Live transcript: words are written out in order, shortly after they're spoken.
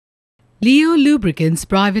Leo Lubricants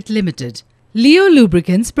Private Limited. Leo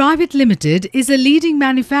Lubricants Private Limited is a leading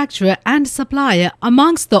manufacturer and supplier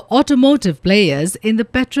amongst the automotive players in the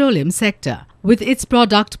petroleum sector, with its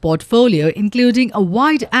product portfolio including a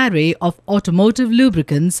wide array of automotive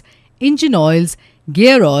lubricants, engine oils,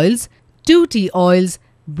 gear oils, 2T oils,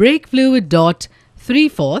 brake fluid dot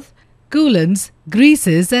 3/4, coolants,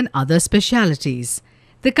 greases and other specialities.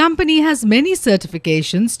 The company has many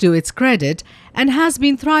certifications to its credit and has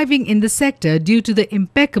been thriving in the sector due to the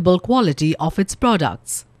impeccable quality of its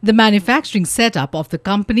products. The manufacturing setup of the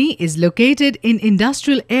company is located in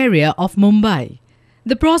industrial area of Mumbai.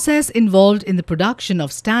 The process involved in the production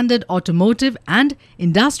of standard automotive and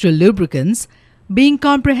industrial lubricants, being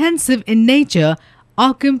comprehensive in nature,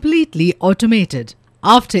 are completely automated.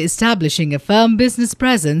 After establishing a firm business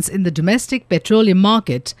presence in the domestic petroleum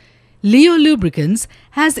market, Leo Lubricants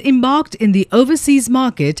has embarked in the overseas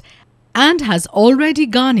market and has already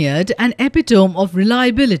garnered an epitome of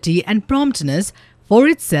reliability and promptness for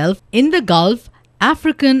itself in the Gulf,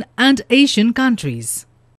 African and Asian countries.